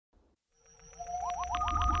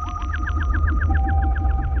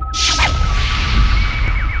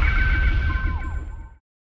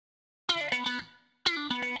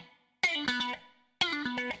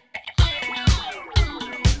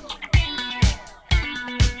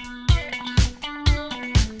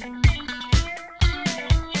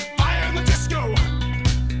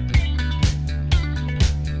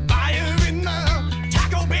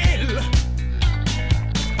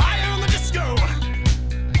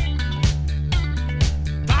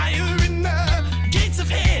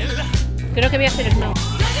que voy a hacer es no.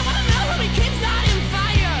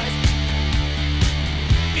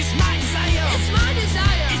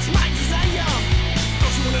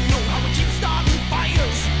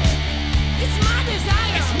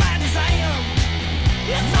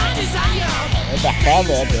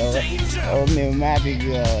 Bajado, o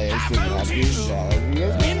neumático, es una pizza.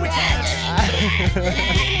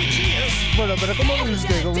 Bueno, pero ¿cómo ve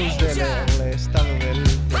usted el estado del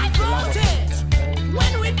agua?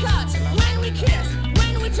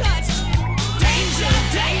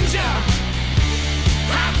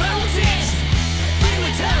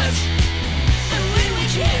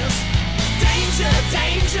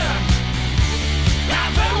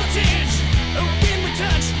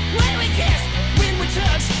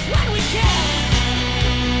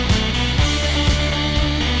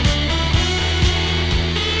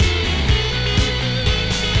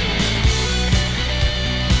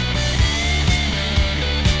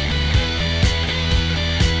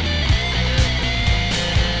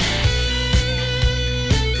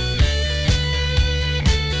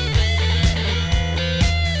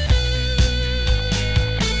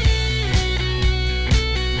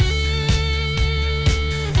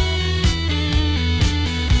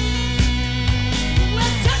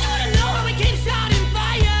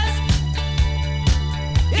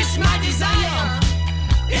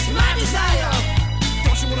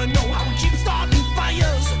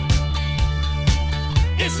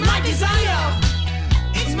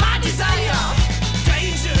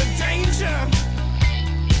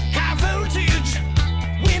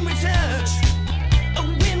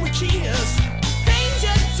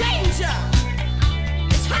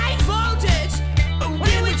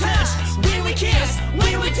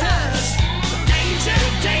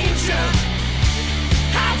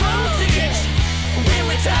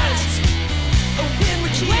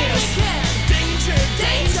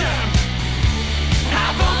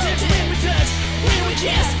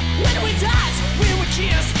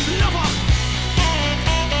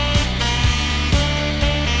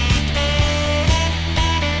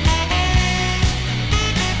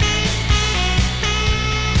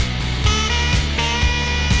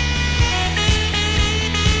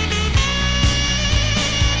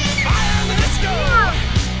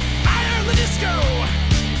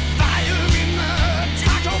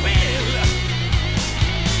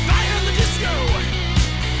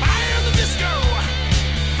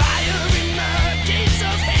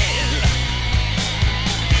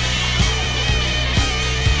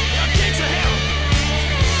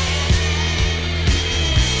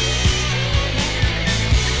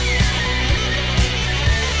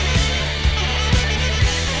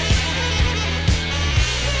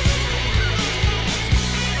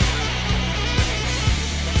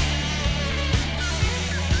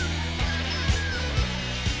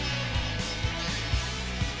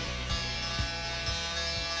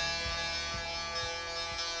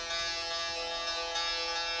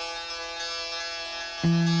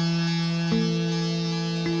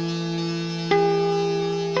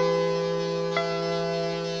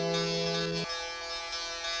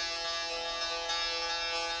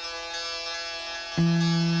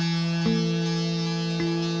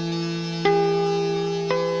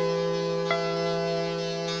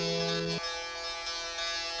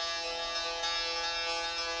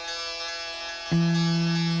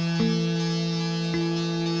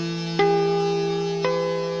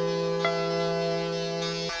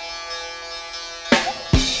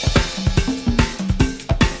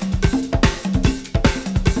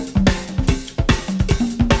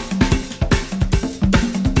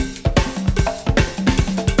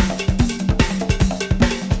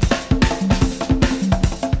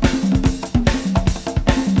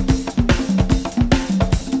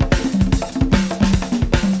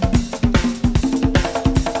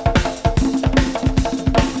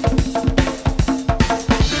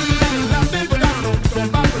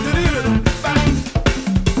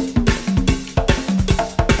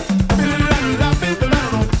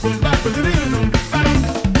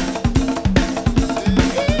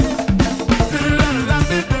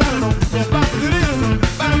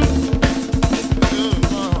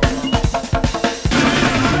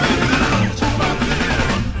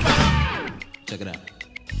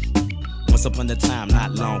 having the time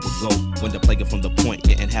not long ago when the player from the point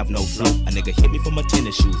didn't have no flow. A nigga hit me for my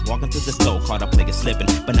tennis shoes, walking to the store, caught a player slipping,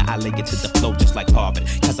 but now I lay it to the flow just like Harvard.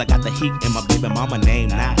 Cause I got the heat and my baby mama name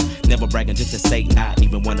now. Never bragging just to say nah.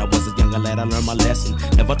 Even when I was a younger lad, I learned my lesson.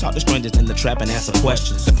 Never talk to strangers in the trap and answer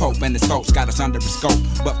questions. The Pope and his folks got us under a scope,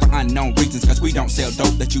 but for unknown reasons, cause we don't sell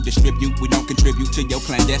dope that you distribute. We don't contribute to your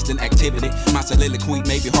clandestine activity. My soliloquy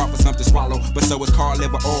may be hard for some to swallow, but so is Carl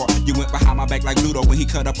liver or you went behind my back like Pluto when he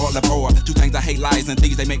cut up all of ore. Two things I hate, lies and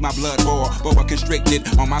thieves, they make my blood boil. But we're constricted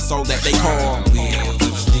on my soul that they call wheels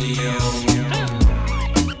of steel.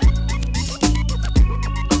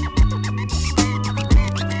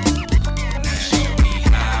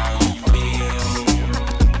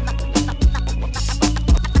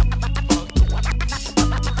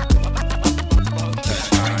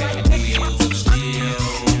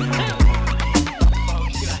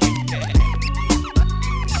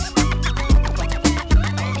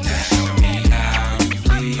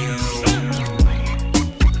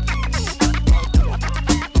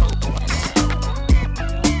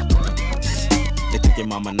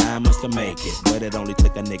 Mama 9 months to make it, but it only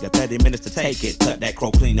took a nigga 30 minutes to take it. Cut that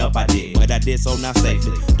crow clean up, I did, but I did so now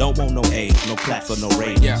safely. Don't want no age, no claps or no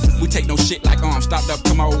ratings. Yeah, we take no shit like arms, stopped up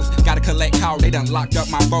commodes. Gotta collect calls, they done locked up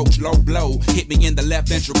my votes. Low blow, hit me in the left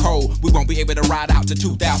ventral cold. We won't be able to ride out to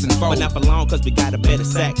 2004. But not for long, cause we got a better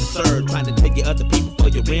sack to serve. Trying to take your other people for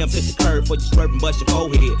your rims, hit the curve for you swerving, bust your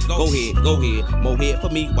forehead. Go ahead, go ahead, more head for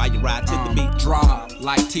me while you ride to the beat. Drop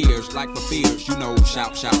like tears, like for fears. You know,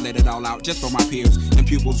 shout, shout, let it all out just for my peers and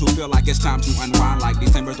pupils who feel like it's time to unwind like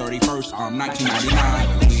December 31st,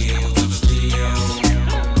 1999. Wheels of steel.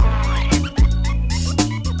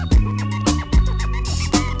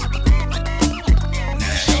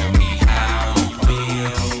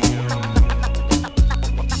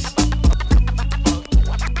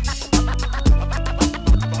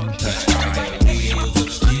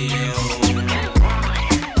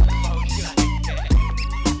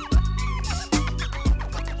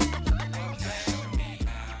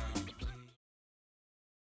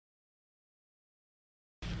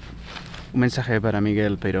 Un mensaje para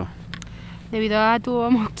Miguel Pero. Debido a tu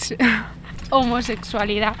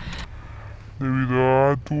homosexualidad.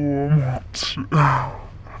 Debido a tu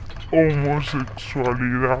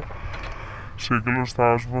homosexualidad. Sé que lo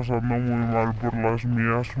estabas pasando muy mal por las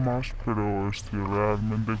miasmas, pero estoy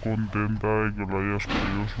realmente contenta de que lo hayas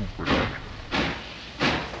podido superar.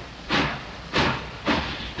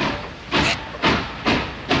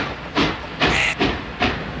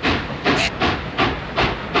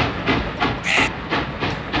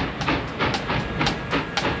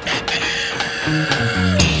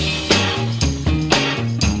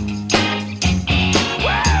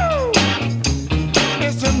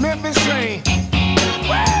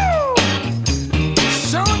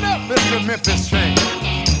 Memphis train.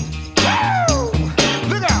 Woo!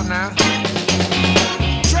 Look out now.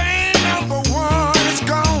 Train number 1 is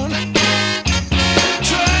gone.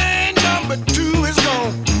 Train number 2 is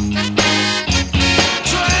gone.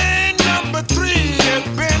 Train number 3 has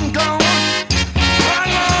been gone. How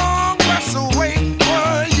long must I wait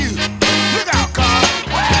for you? Look out, car.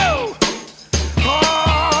 Woo!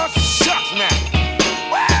 Oh, shucks now.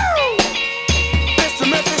 Woo! It's the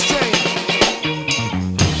Memphis train.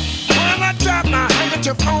 Drop my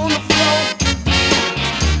handkerchief on the floor.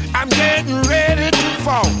 I'm getting ready to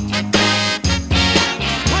fall.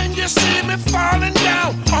 When you see me falling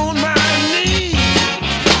down on my knees,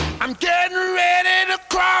 I'm getting ready to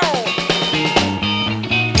crawl.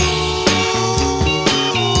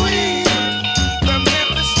 Ooh-wee, the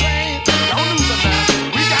Memphis train. Don't lose it now.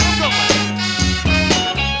 We got 'em going.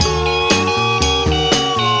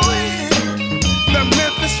 Ooh-wee, the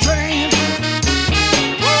Memphis train.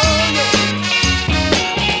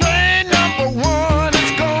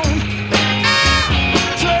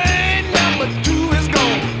 Train number 2 is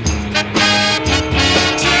gone.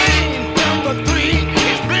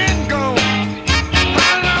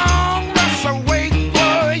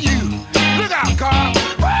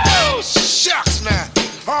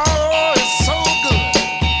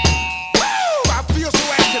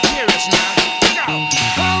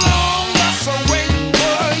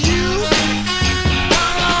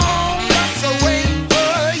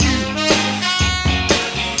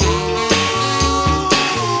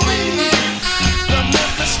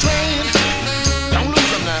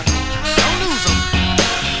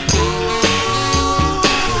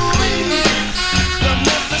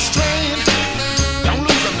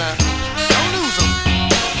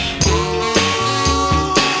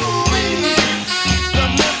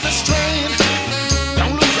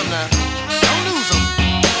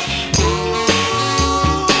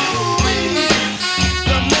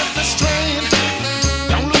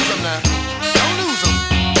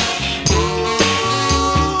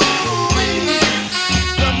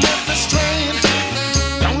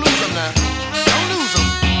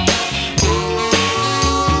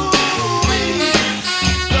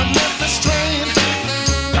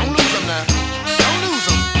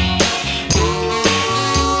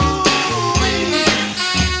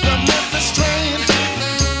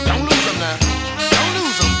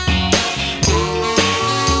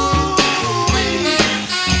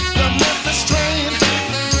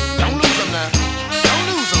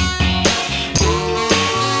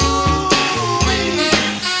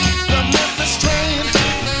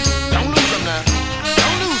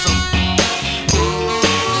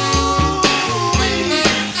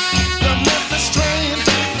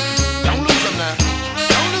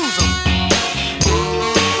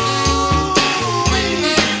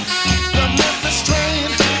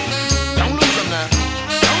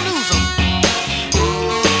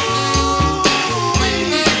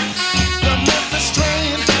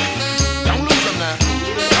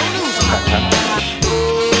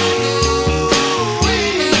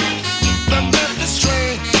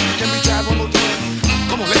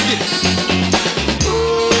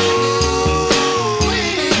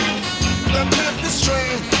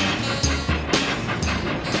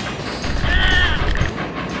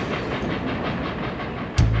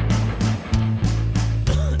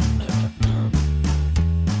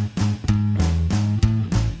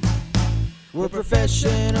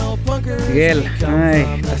 Miguel,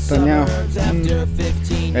 ay, has extrañado.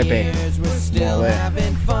 Pepe, joder.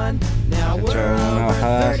 Has hecho una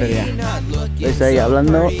bajada seria. Estáis ahí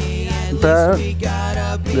hablando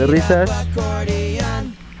de risas.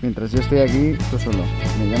 Mientras yo estoy aquí, tú solo.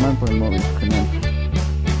 Me llaman por el móvil, genial.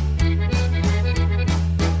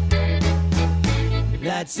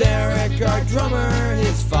 That's Eric, our drummer.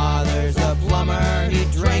 His father's a plumber. He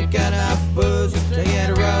drank enough booze to get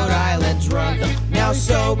Rhode Island drunk. Now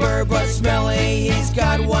sober but smelly, he's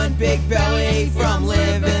got one big belly from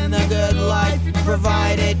living the good life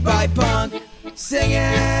provided by punk.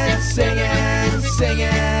 Singing, singing,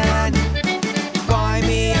 singing. Buy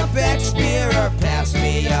me a Beck's beer or pass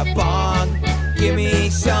me a bong. Give me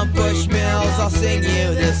some Bushmills, I'll sing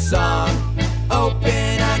you this song.